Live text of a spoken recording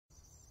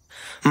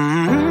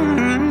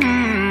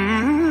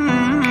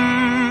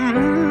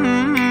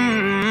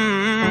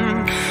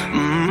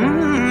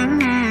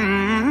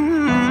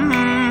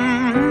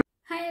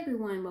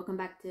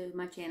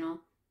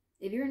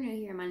If you're new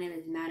here, my name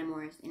is Madam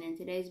Morris, and in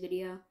today's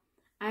video,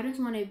 I just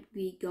want to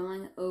be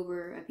going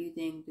over a few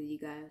things with you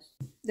guys.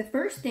 The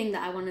first thing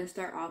that I want to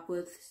start off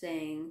with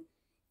saying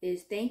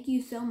is thank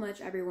you so much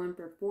everyone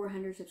for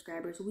 400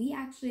 subscribers. We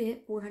actually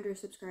hit 400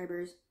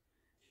 subscribers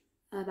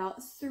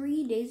about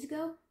 3 days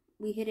ago.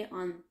 We hit it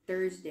on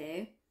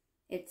Thursday.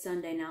 It's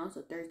Sunday now,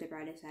 so Thursday,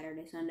 Friday,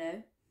 Saturday,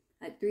 Sunday.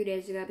 Like 3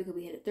 days ago because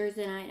we hit it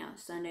Thursday night, now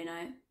it's Sunday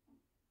night.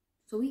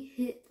 So we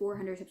hit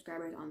 400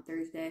 subscribers on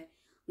Thursday.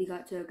 We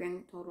got to a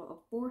grand total of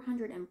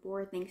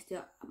 404 thanks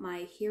to my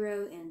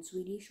Hero and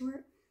Sweetie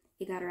short.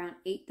 It got around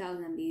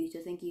 8,000 views, so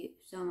thank you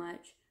so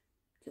much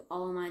to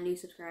all of my new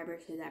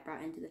subscribers who that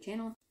brought into the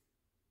channel.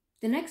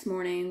 The next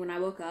morning when I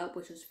woke up,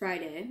 which was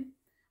Friday,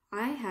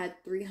 I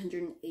had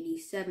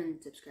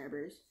 387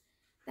 subscribers.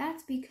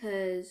 That's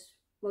because,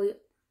 well,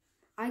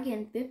 I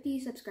gained 50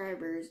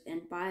 subscribers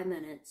in 5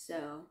 minutes,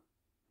 so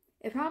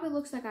it probably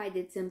looks like I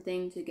did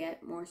something to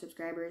get more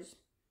subscribers.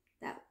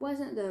 That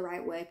wasn't the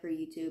right way for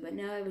YouTube, but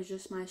no, it was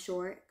just my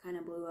short kind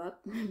of blew up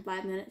in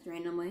 5 minutes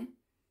randomly.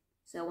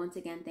 So once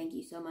again, thank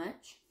you so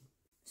much.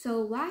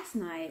 So last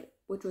night,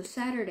 which was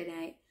Saturday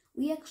night,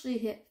 we actually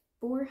hit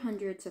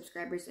 400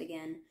 subscribers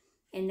again.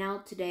 And now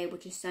today,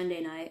 which is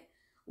Sunday night,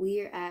 we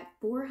are at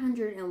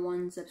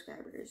 401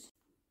 subscribers.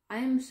 I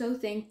am so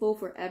thankful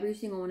for every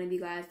single one of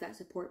you guys that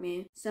support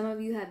me. Some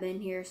of you have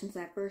been here since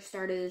I first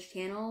started this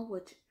channel,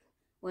 which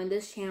when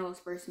this channel was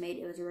first made,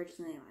 it was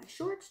originally my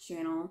shorts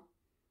channel,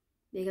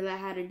 because I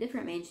had a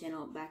different main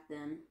channel back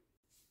then.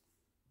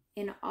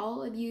 And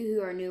all of you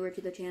who are newer to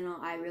the channel,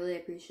 I really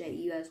appreciate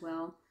you as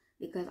well,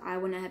 because I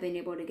wouldn't have been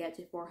able to get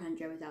to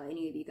 400 without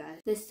any of you guys.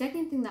 The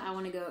second thing that I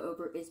want to go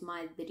over is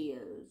my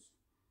videos.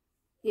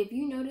 If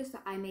you notice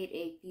that I made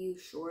a few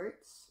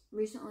shorts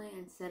recently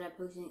instead of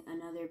posting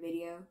another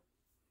video,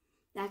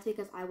 that's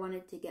because I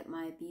wanted to get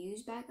my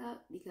views back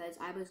up, because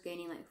I was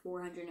gaining like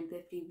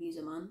 450 views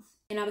a month,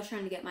 and I was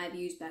trying to get my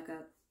views back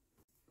up.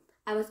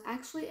 I was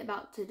actually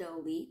about to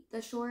delete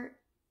the short,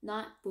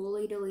 not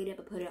fully delete it,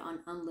 but put it on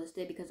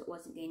unlisted because it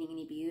wasn't gaining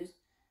any views.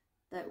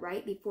 But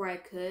right before I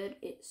could,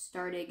 it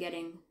started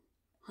getting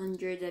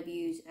hundreds of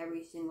views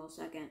every single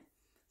second.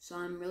 So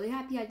I'm really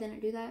happy I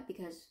didn't do that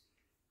because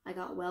I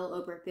got well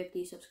over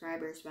 50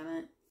 subscribers from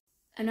it.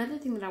 Another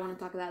thing that I want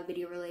to talk about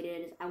video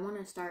related is I want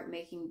to start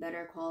making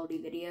better quality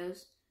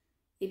videos.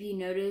 If you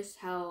notice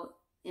how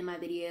in my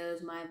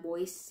videos my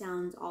voice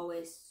sounds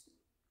always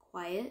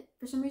quiet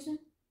for some reason,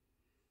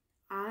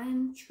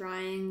 I'm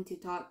trying to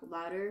talk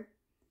louder.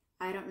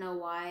 I don't know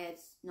why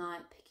it's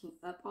not picking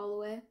up all the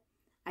way.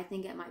 I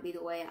think it might be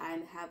the way I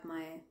have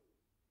my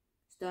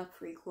stuff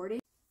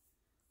recorded.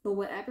 But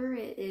whatever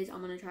it is,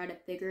 I'm going to try to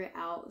figure it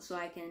out so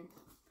I can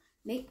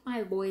make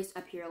my voice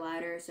appear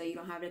louder so you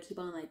don't have to keep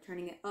on like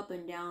turning it up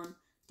and down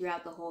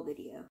throughout the whole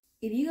video.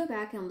 If you go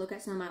back and look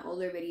at some of my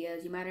older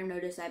videos, you might have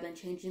noticed I've been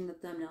changing the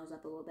thumbnails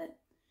up a little bit.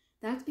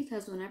 That's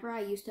because whenever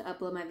I used to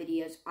upload my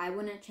videos, I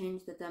wouldn't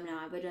change the thumbnail.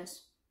 I would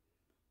just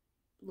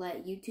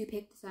let YouTube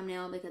pick the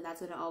thumbnail because that's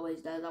what it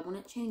always does. I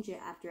wouldn't change it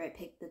after it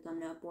picked the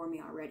thumbnail for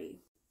me already.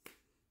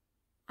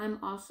 I'm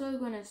also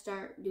going to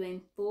start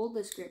doing full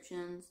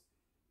descriptions,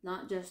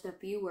 not just a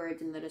few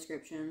words in the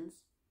descriptions.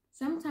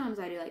 Sometimes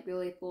I do like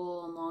really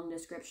full and long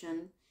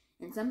descriptions,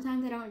 and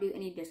sometimes I don't do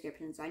any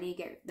descriptions. I need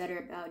to get better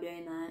about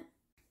doing that.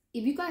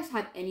 If you guys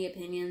have any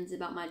opinions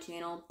about my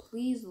channel,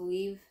 please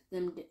leave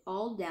them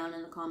all down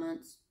in the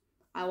comments.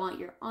 I want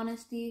your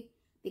honesty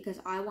because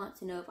I want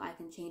to know if I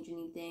can change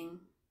anything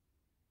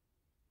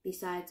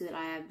besides what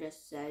I have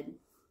just said.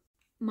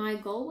 My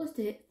goal was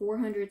to hit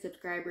 400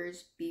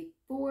 subscribers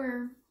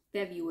before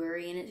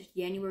February, and it's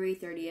January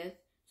 30th.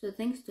 So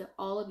thanks to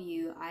all of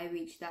you, I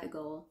reached that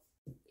goal.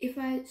 If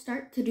I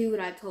start to do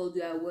what I told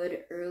you I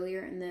would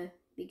earlier in the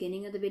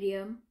beginning of the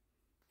video,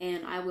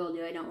 and I will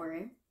do it, don't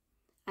worry,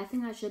 I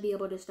think I should be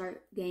able to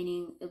start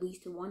gaining at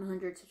least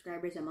 100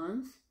 subscribers a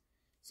month.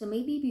 So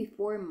maybe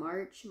before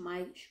March,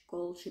 my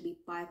goal should be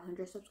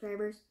 500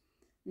 subscribers.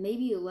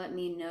 Maybe let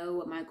me know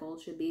what my goal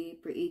should be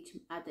for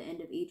at the end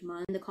of each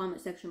month in the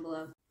comment section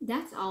below.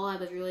 That's all I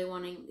was really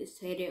wanting to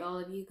say to all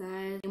of you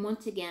guys. And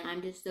once again,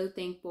 I'm just so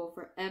thankful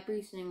for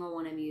every single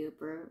one of you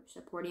for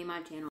supporting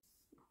my channel.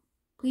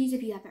 Please,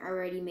 if you haven't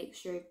already, make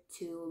sure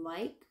to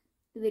like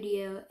the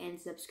video and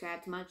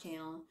subscribe to my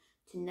channel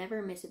to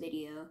never miss a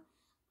video.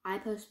 I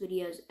post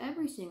videos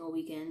every single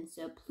weekend,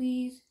 so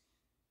please,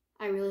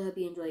 I really hope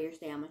you enjoy your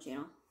stay on my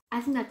channel.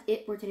 I think that's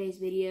it for today's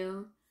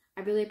video.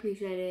 I really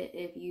appreciate it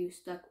if you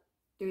stuck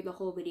through the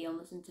whole video and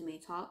listened to me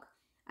talk.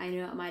 I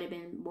know it might have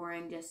been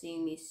boring just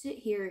seeing me sit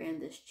here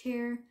in this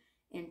chair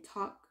and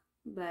talk,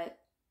 but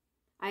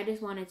I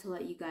just wanted to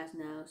let you guys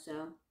know.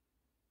 So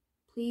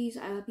please,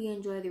 I hope you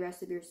enjoy the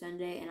rest of your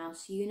Sunday, and I'll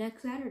see you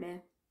next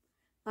Saturday.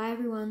 Bye,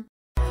 everyone.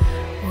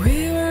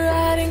 We were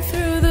riding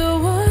through the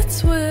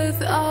woods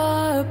with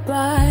our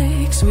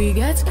bikes. We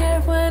got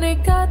scared when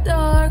it got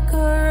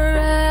darker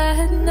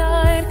at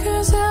night,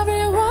 'cause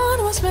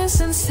everyone was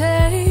missing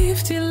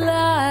safety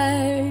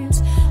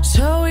lights.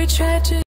 So we tried to